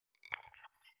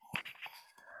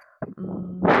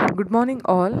Good morning,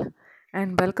 all,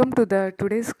 and welcome to the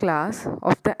today's class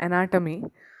of the anatomy.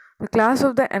 The class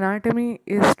of the anatomy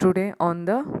is today on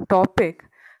the topic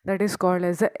that is called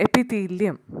as the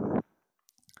epithelium.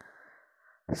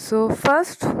 So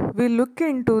first, we look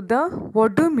into the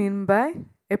what do you mean by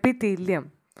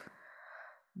epithelium.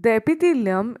 The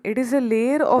epithelium, it is a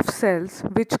layer of cells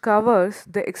which covers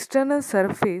the external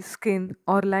surface skin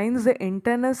or lines the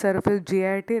internal surface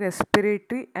GIT,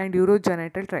 respiratory and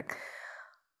urogenital tract.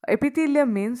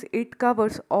 Epithelium means it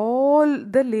covers all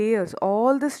the layers,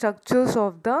 all the structures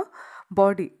of the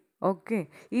body. Okay,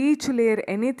 each layer,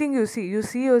 anything you see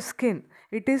your skin,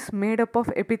 it is made up of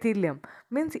epithelium.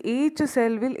 Means each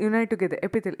cell will unite together.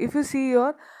 Epithelium. If you see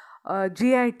your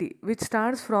GIT, which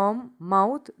starts from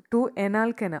mouth to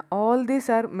anal canal, all these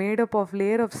are made up of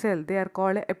layer of cell. They are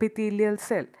called epithelial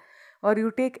cell. Or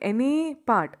you take any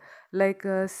part like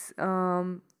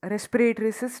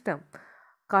respiratory system,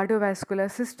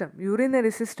 cardiovascular system,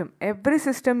 urinary system, every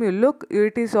system you look,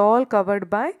 it is all covered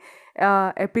by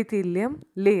epithelium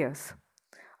layers.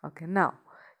 Okay, now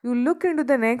you look into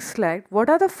the next slide. What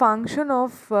are the function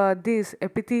of this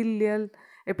epithelium?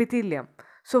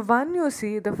 So one, you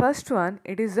see the first one,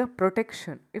 it is the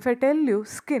protection. If I tell you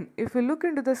skin, if you look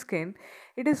into the skin,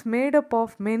 it is made up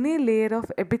of many layer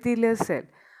of epithelial cell,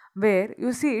 where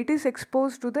you see it is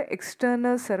exposed to the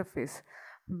external surface,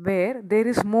 where there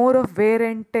is more of wear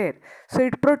and tear, so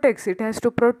it protects, it has to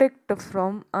protect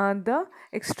from the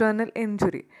external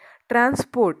injury.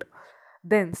 Transport,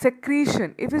 then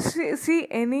secretion. If you see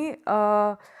any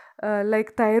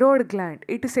like thyroid gland,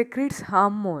 it secretes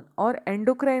hormone, or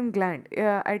endocrine gland,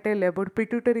 I tell about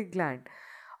pituitary gland,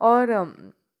 or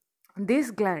this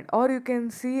gland, or you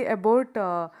can see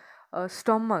about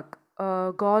stomach,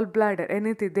 gallbladder,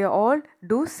 anything, they all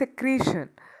do secretion.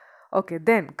 Okay,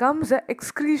 then comes the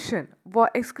excretion.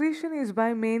 Excretion is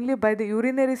by mainly by the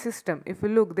urinary system. If you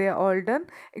look, they are all done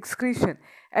excretion.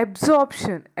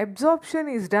 Absorption. Absorption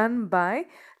is done by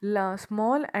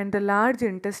small and the large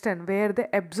intestine, where the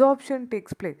absorption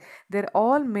takes place. They're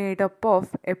all made up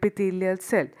of epithelial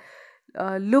cell.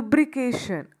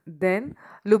 Lubrication, then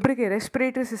lubricate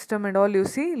respiratory system and all, you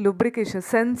see lubrication.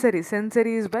 Sensory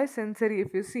is by sensory.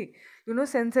 If you see, you know,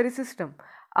 sensory system,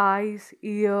 eyes,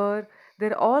 ear,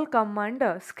 they all come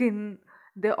under skin,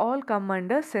 they all come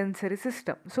under sensory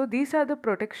system. So these are the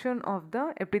protection of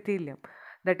the epithelium,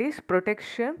 that is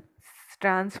protection,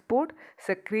 transport,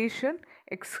 secretion,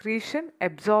 excretion,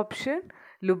 absorption,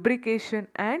 lubrication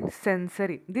and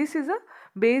sensory. This is a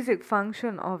basic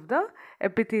function of the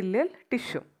epithelial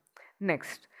tissue.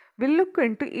 Next, we'll look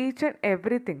into each and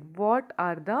everything. What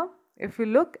are the, if you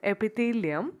look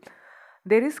epithelium,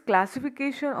 there is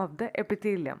classification of the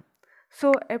epithelium.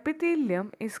 So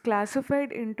epithelium is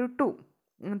classified into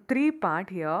three part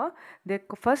here. The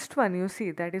first one you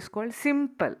see, that is called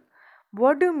simple.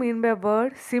 What do you mean by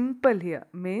word simple here?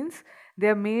 Means they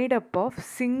are made up of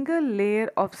single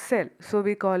layer of cell. So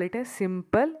we call it a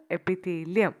simple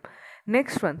epithelium.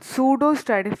 Next one, pseudo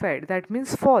stratified, that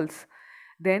means false.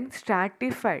 Then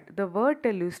stratified, the word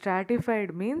tell you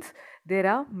stratified means there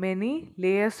are many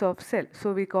layers of cell.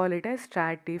 So we call it as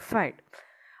stratified.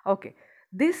 Okay.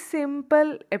 This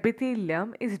simple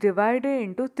epithelium is divided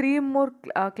into three more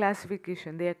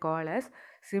classification. They are called as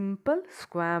simple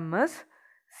squamous,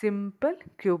 simple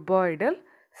cuboidal,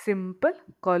 simple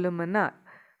columnar.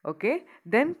 Okay.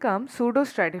 Then comes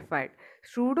pseudostratified.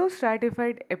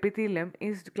 Pseudostratified epithelium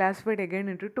is classified again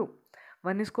into two.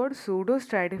 One is called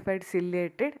pseudostratified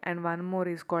ciliated and one more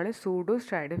is called as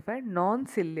pseudostratified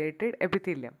non-ciliated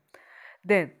epithelium.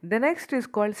 Then the next is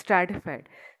called stratified.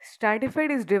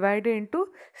 Stratified is divided into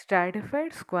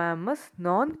stratified squamous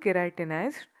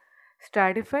non-keratinized,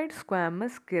 stratified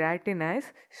squamous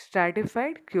keratinized,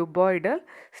 stratified cuboidal,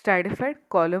 stratified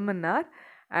columnar,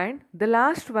 and the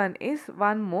last one is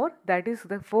one more, that is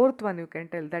the fourth one you can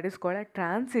tell, that is called a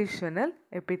transitional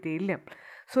epithelium.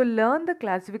 So learn the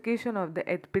classification of the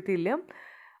epithelium.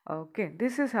 Okay,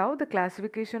 this is how the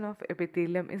classification of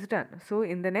epithelium is done. So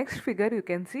in the next figure you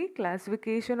can see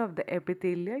classification of the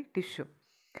epithelial tissue.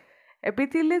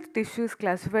 Epithelial tissue is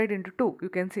classified into two. You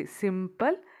can see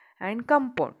simple and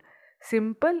compound.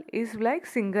 Simple is like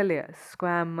single layer,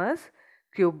 squamous,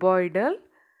 cuboidal,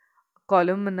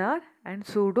 columnar and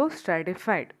pseudo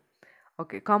stratified.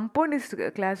 Okay, compound is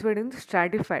classified into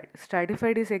stratified.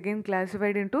 Stratified is again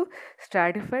classified into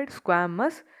stratified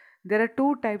squamous. There are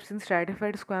two types in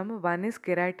stratified squamous. One is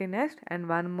keratinized and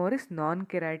one more is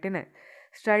non-keratinized.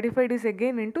 Stratified is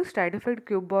again into stratified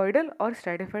cuboidal or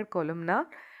stratified columnar,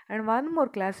 and one more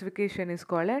classification is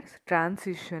called as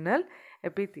transitional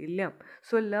epithelium.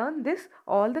 So learn this,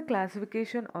 all the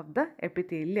classification of the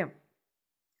epithelium.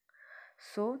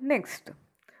 So next,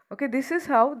 okay, this is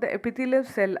how the epithelial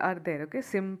cell are there. Okay,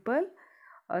 simple,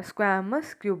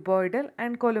 squamous, cuboidal,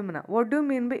 and columnar. What do you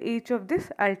mean by each of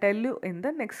this? I'll tell you in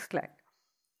the next slide.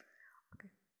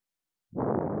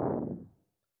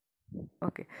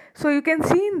 Okay, so you can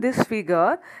see in this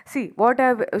figure, see what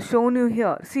I've shown you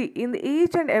here. See, in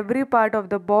each and every part of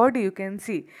the body, you can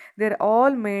see they're all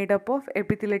made up of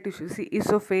epithelial tissue. See,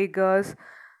 esophagus,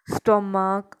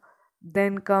 stomach,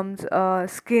 then comes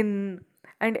skin,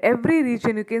 and every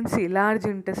region you can see large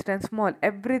intestine, small,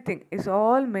 everything is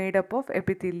all made up of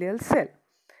epithelial cell.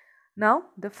 Now,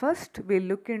 the first we'll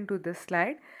look into the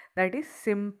slide, that is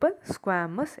simple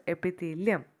squamous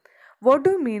epithelium. What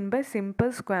do you mean by simple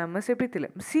squamous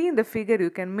epithelium? See in the figure you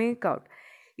can make out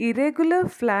irregular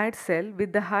flat cell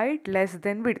with the height less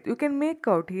than width. You can make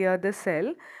out here the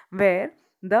cell where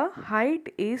the height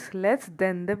is less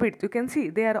than the width. You can see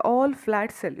they are all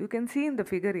flat cell. You can see in the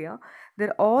figure here they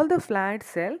are all the flat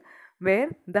cell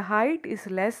where the height is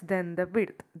less than the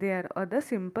width. They are the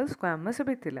simple squamous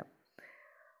epithelium.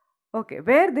 Okay,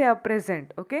 where they are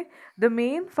present. Okay, the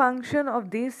main function of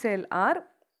these cell are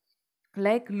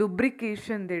like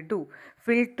lubrication. They do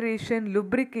filtration,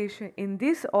 lubrication. In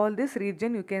this all this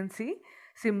region you can see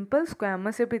simple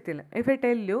squamous epithelium. If I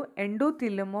tell you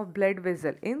endothelium of blood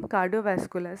vessel in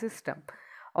cardiovascular system,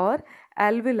 or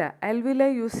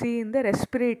alveoli you see in the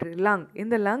respiratory lung. In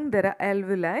the lung there are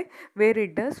alveoli where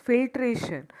it does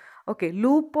filtration. Okay,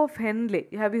 loop of Henle.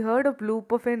 Have you heard of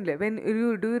loop of Henle? When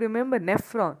you do you remember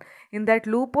nephron? In that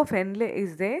loop of Henle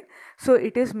is there. So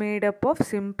it is made up of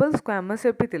simple squamous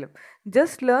epithelium.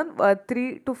 Just learn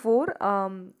 3 to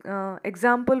 4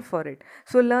 example for it.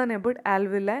 So learn about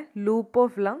alveoli, loop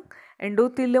of lung,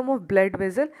 endothelium of blood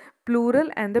vessel, pleural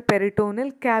and the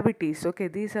peritoneal cavities. Okay,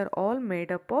 these are all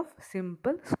made up of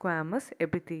simple squamous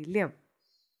epithelium.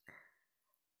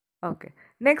 Okay,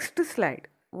 next slide.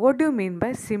 What do you mean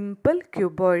by simple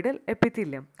cuboidal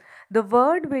epithelium? The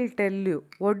word will tell you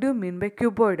what do you mean by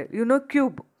cuboidal. You know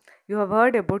cube. You have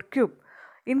heard about cube.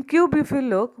 In cube, if you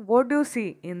look, what do you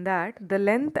see? In that, the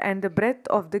length and the breadth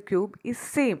of the cube is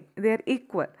same. They are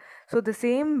equal. So the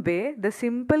same way, the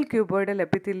simple cuboidal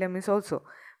epithelium is also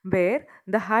where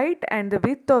the height and the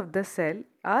width of the cell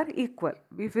are equal.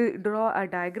 If you draw a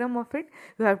diagram of it,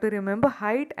 you have to remember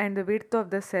height and the width of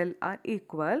the cell are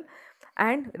equal,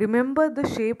 and remember the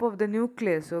shape of the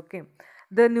nucleus. Okay,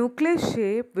 the nucleus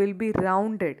shape will be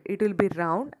rounded. It will be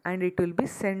round and it will be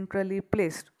centrally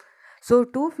placed. So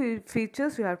two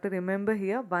features you have to remember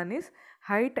here. One is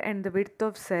height and the width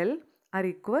of cell are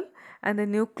equal, and the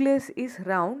nucleus is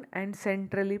round and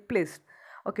centrally placed.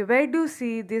 Okay, where do you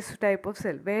see this type of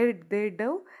cell? Where they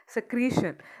do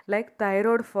secretion, like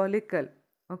thyroid follicle.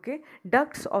 Okay,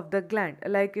 ducts of the gland.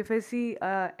 Like if I see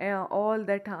all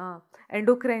that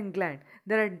endocrine gland,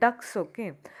 there are ducts.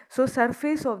 Okay, so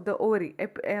surface of the ovary,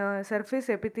 surface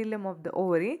epithelium of the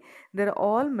ovary, they are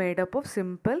all made up of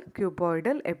simple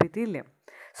cuboidal epithelium.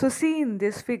 So see in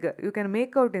this figure, you can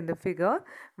make out in the figure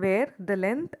where the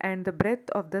length and the breadth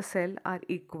of the cell are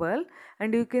equal,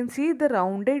 and you can see the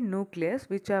rounded nucleus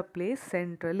which are placed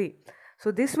centrally.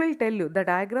 So this will tell you, the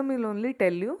diagram will only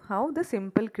tell you how the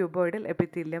simple cuboidal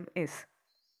epithelium is.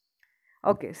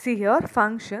 Okay, see here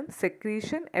function,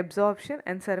 secretion, absorption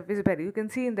and surface barrier. You can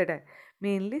see in the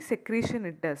mainly secretion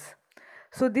it does.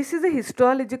 So this is a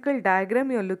histological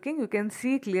diagram you are looking. You can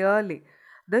see clearly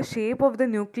the shape of the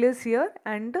nucleus here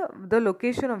and the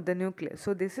location of the nucleus.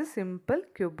 So this is simple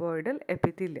cuboidal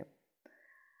epithelium.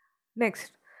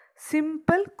 Next,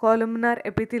 simple columnar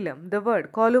epithelium. The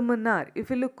word columnar,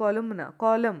 if you look columnar,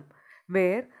 column,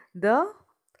 where the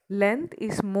length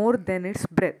is more than its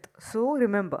breadth. So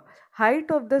remember,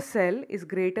 height of the cell is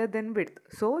greater than width.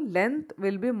 So length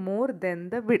will be more than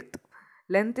the width.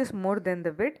 Length is more than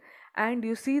the width, and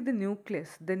you see the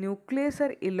nucleus. The nucleus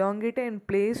are elongated and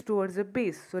placed towards the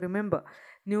base. So remember,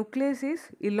 nucleus is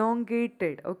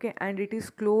elongated, okay, and it is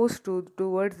close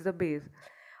towards the base.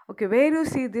 Okay, where you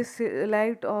see this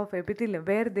light of epithelium,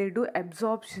 where they do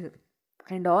absorption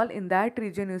and all, in that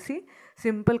region you see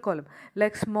simple column,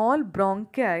 like small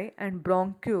bronchi and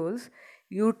bronchioles,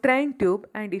 uterine tube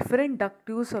and different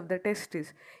ductus of the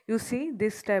testis. You see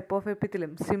this type of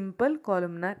epithelium, simple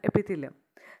columnar epithelium.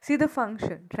 See the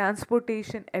function,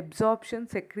 transportation, absorption,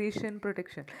 secretion,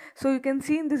 protection. So you can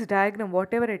see in this diagram,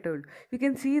 whatever I told, you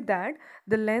can see that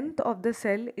the length of the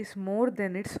cell is more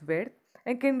than its width,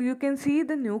 and you can see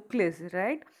the nucleus,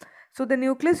 right? So the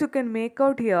nucleus you can make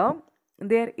out here,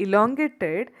 they are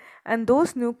elongated, and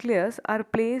those nucleus are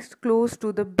placed close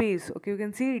to the base. Okay, you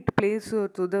can see it placed to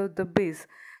the base.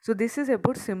 So this is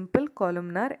about simple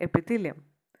columnar epithelium.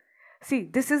 See,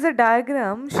 this is a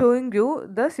diagram showing you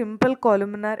the simple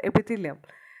columnar epithelium.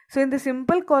 So in the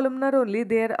simple columnar only,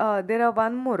 there are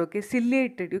one more, okay,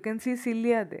 ciliated. You can see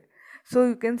cilia there. So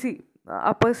you can see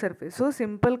upper surface. So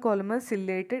simple columnar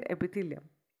ciliated epithelium.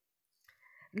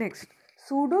 Next,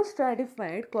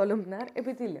 pseudostratified columnar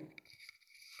epithelium.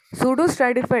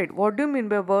 Pseudo-stratified. What do you mean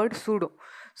by word pseudo?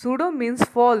 Pseudo means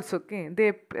false. Okay,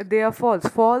 they are false.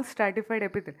 False stratified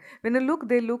epithelium. When you look,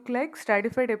 they look like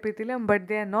stratified epithelium, but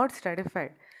they are not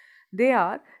stratified. They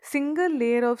are single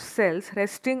layer of cells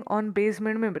resting on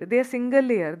basement membrane. They are single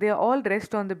layer. They are all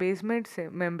rest on the basement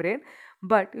membrane.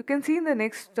 But you can see in the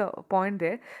next point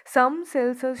there, some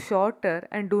cells are shorter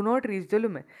and do not reach the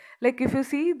lumen. Like if you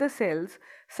see the cells,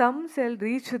 some cell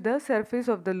reach the surface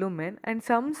of the lumen and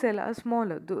some cell are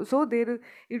smaller. So there,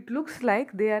 it looks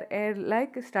like they are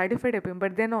like stratified epithelium,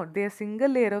 but they are not. They are single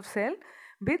layer of cell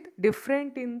with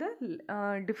difference in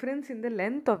the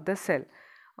length of the cell.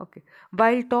 Okay.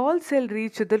 While tall cell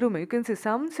reach the lumen, you can see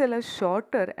some cell are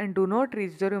shorter and do not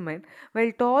reach the lumen.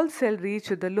 While tall cell reach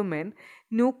the lumen,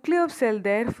 nuclei of cell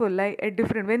therefore lie at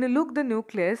different. When you look the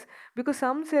nucleus, because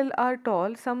some cell are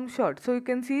tall, some short, so you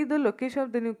can see the location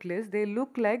of the nucleus. They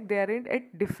look like they are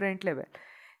at different level.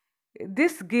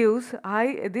 This gives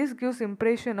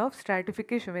impression of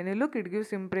stratification. When you look, it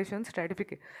gives impression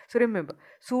stratification. So remember,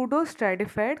 pseudo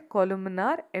stratified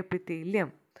columnar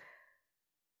epithelium.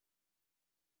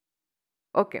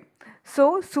 Okay,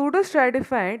 so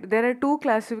pseudostratified, there are two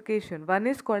classification. One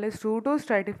is called as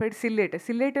pseudostratified ciliated.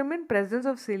 Ciliated means presence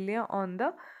of cilia on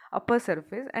the upper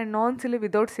surface and non-cilia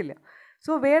without cilia.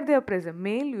 So where they are present,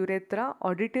 male urethra,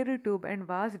 auditory tube and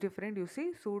vas different, you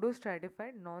see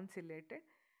pseudostratified non-ciliated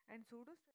and pseudo